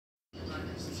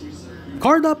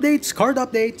Card updates, card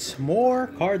updates, more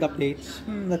card updates.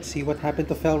 Let's see what happened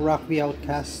to Felrauk the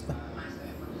Outcast.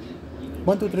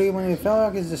 1, 2, 3. When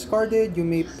Felrauk is discarded, you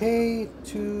may pay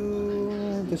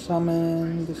to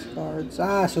summon discards.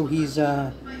 Ah, so he's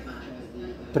 3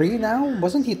 now?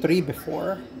 Wasn't he 3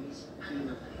 before?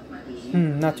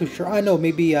 Not too sure. I know,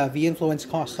 maybe the influence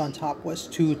cost on top was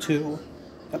 2, 2.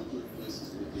 Yep.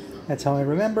 That's how I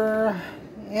remember.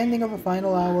 Ending of a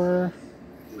final hour.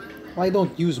 Well, I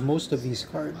don't use most of these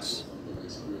cards.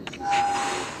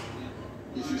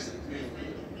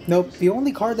 Nope, the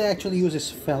only card I actually use is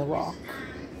Felrauk.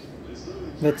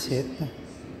 That's it.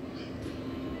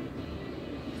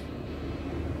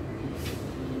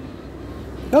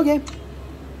 Okay.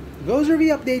 Those are the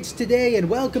updates today, and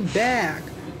welcome back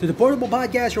to the Portable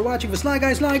Podcast. You're watching the Sligh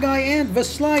Guy, and the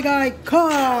Sligh Guy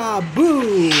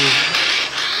Kaboom!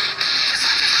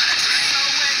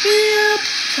 Yep,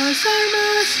 'cause I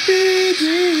must be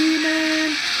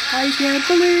dreaming. I can't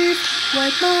believe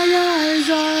what my eyes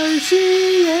are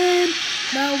seeing.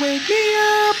 Now wake me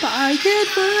up, I can't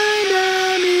find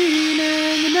a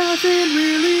meaning. Nothing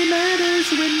really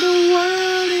matters when the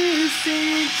world is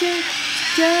sinking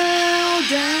down,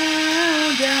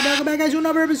 down, down. Welcome back, guys, to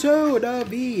another episode of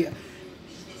the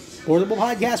Portable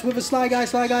Podcast with the Sligh Guy,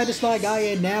 the Sligh Guy,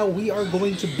 and now we are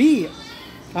going to be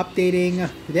updating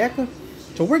the deck.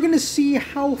 So we're gonna see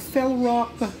how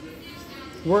Felrauk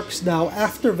works now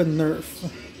after the nerf.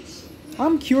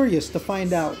 I'm curious to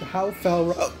find out how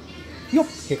Felrauk...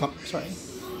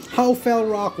 How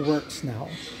Felrauk works now.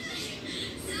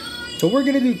 So we're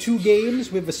gonna do 2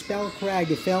 games with the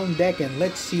Spellcrag Feln deck, and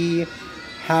let's see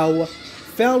how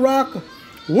Felrauk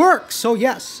works. So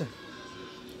yes.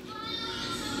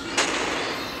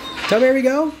 So there we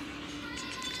go.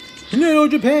 No,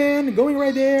 Japan, going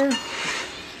right there.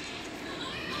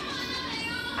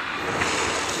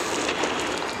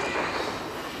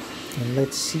 And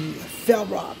let's see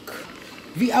Felrauk,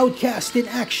 the Outcast in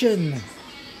action.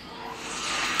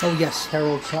 Oh yes,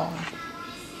 Herald Song.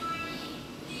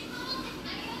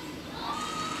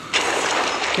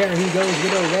 There he goes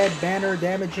with a red banner,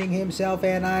 damaging himself,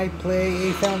 and I play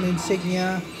a Feln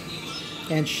Insignia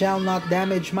and shall not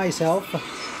damage myself.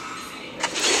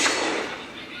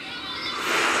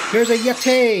 There's a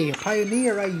Yeti!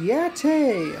 Pioneer, a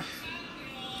Yeti!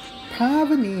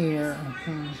 Pioneer.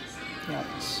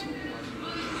 Yes.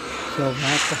 Kill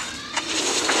that.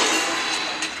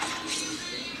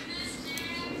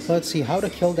 So let's see how to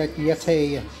kill that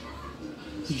Yeti.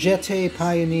 Yeti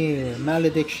Pioneer.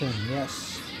 Malediction,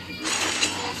 yes.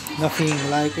 Nothing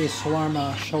like a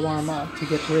shawarma to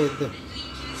get rid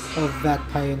of that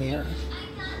Pioneer.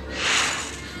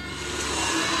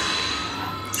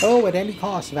 Oh, at any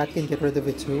cost, that can get rid of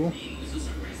it too.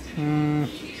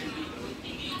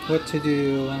 What to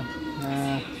do?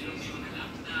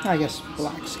 I guess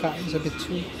Black Sky is a bit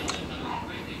too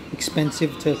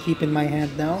expensive to keep in my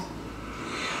hand now.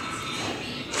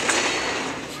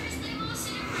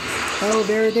 Oh,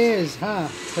 there it is.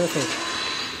 Perfect.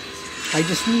 I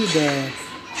just need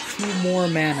 2 more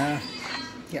mana.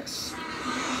 Yes.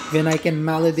 Then I can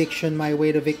Malediction my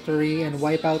way to victory and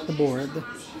wipe out the board.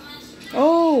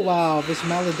 Oh, wow. This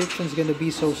Malediction is going to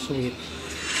be so sweet.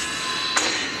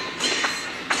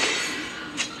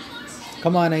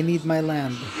 Come on, I need my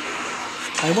land.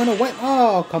 I want to wipe...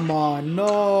 Oh, come on.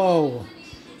 No.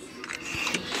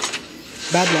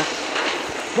 Bad luck.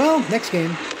 Well, next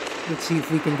game. Let's see if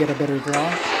we can get a better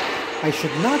draw. I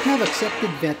should not have accepted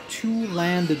that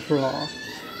 2-land draw.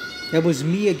 That was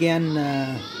me again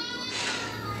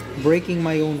breaking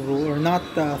my own rule, or not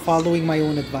following my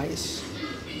own advice.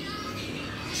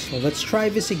 So let's try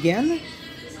this again.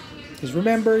 Because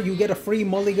remember, you get a free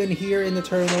mulligan here in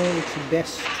Eternal. It's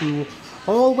best to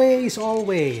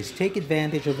always take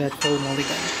advantage of that full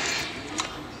mulligan.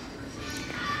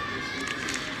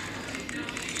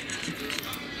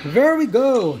 There we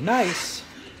go. Nice.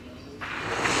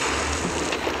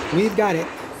 We've got it.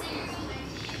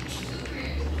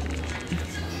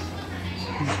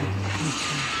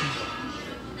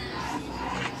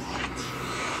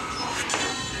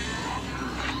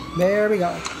 There we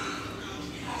go.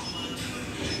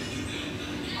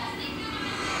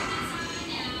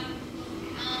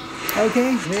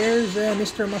 Okay, there's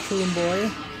Mr. Mushroom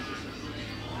Boy.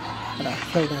 Gotta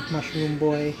kill that Mushroom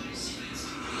Boy.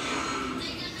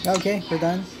 Okay, we're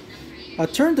done. A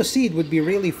turn to seed would be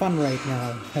really fun right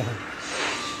now.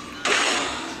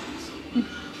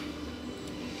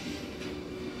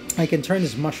 I can turn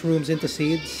his mushrooms into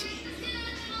seeds.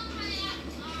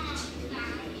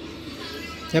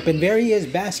 Yep, and there he is,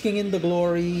 basking in the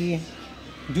glory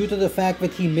due to the fact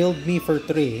that he milled me for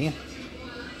 3.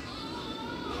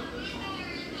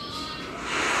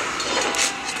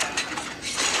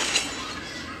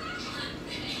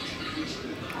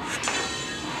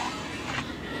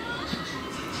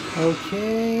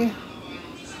 Okay.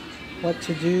 What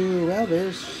to do? Well,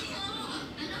 there's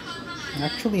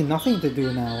actually nothing to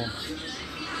do now.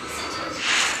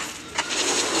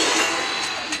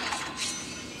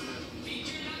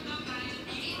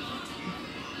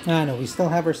 Ah, no, we still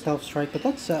have our Stealth Strike, but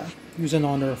let's use an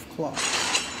Honor of Claw.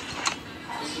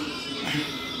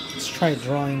 Let's try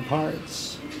drawing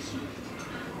cards.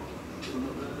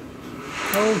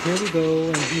 Oh, here we go,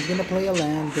 and he's gonna play a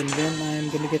land, and then I'm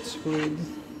gonna get screwed.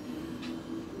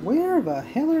 Where the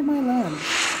hell are my lands?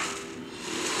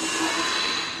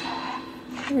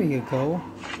 There you go.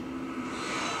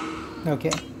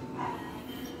 Okay.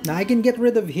 Now I can get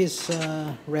rid of his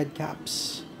red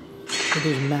caps. Or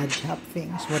those madcap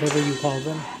things, whatever you call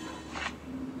them.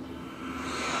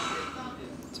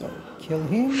 So, kill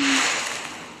him.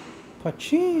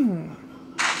 Paching!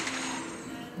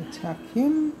 Attack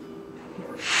him.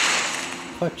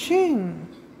 Paching!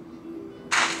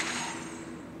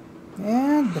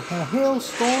 And a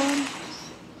hailstorm.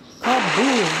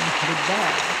 Kaboom!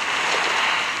 Goodbye.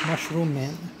 Mushroom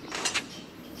Man.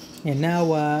 And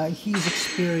now he's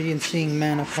experiencing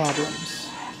mana problems.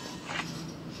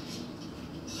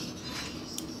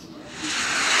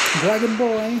 Dragon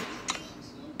Boy.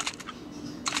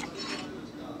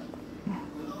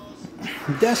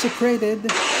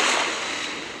 Desecrated.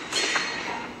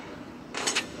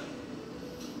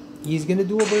 He's gonna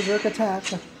do a berserk attack.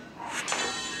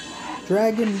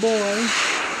 Dragon Boy.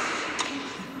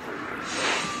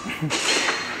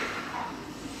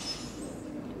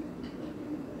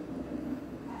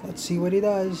 Let's see what he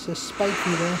does. A Spike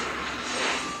Eater.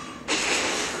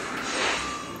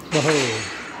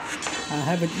 Whoa. I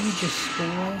have an Aegis,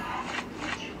 boy.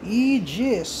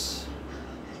 Aegis.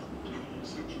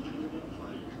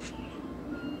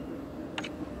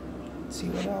 Let's see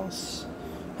what else.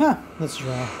 Huh, let's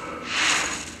draw.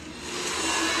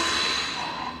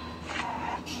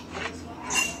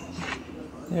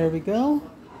 There we go.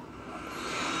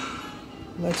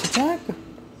 Let's attack.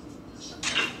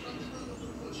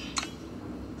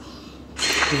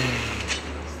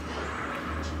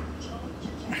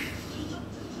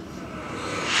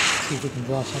 See if we can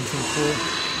draw something cool.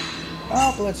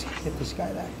 Oh, let's hit this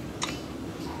guy back.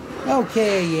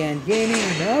 Okay, and gaining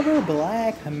another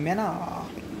black mana.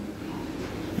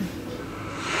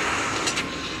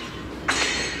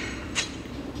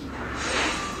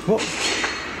 Whoa,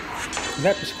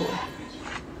 that was cool.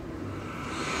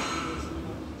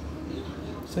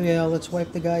 So yeah, let's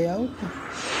wipe the guy out.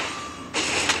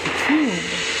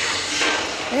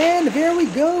 And there we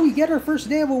go. We get our first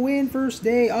day of a win. First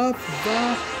day of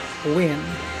the win.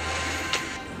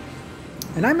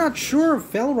 And I'm not sure if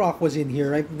Felrauk was in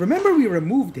here. I remember we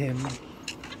removed him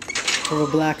for a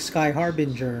Black Sky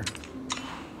Harbinger.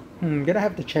 Gonna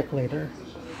have to check later.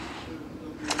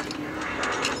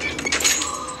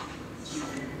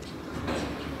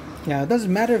 Yeah, it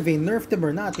doesn't matter if they nerfed him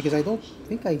or not because I don't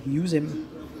think I use him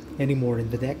anymore in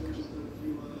the deck.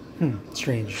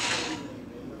 Strange.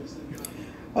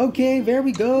 Okay, there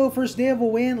we go. First day of a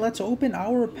win. Let's open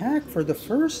our pack for the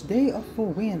first day of a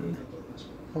win.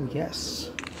 Oh, yes.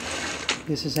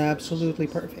 This is absolutely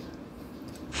perfect.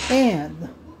 And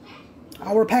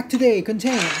our pack today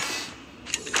contains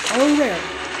a rare.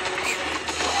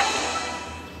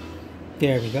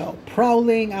 There we go.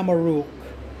 Prowling Amaruk.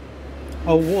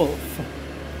 A wolf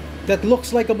that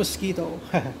looks like a mosquito.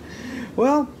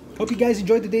 Well, hope you guys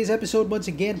enjoyed today's episode once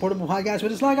again. Portable Podcast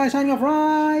with the Sligh guy signing off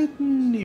right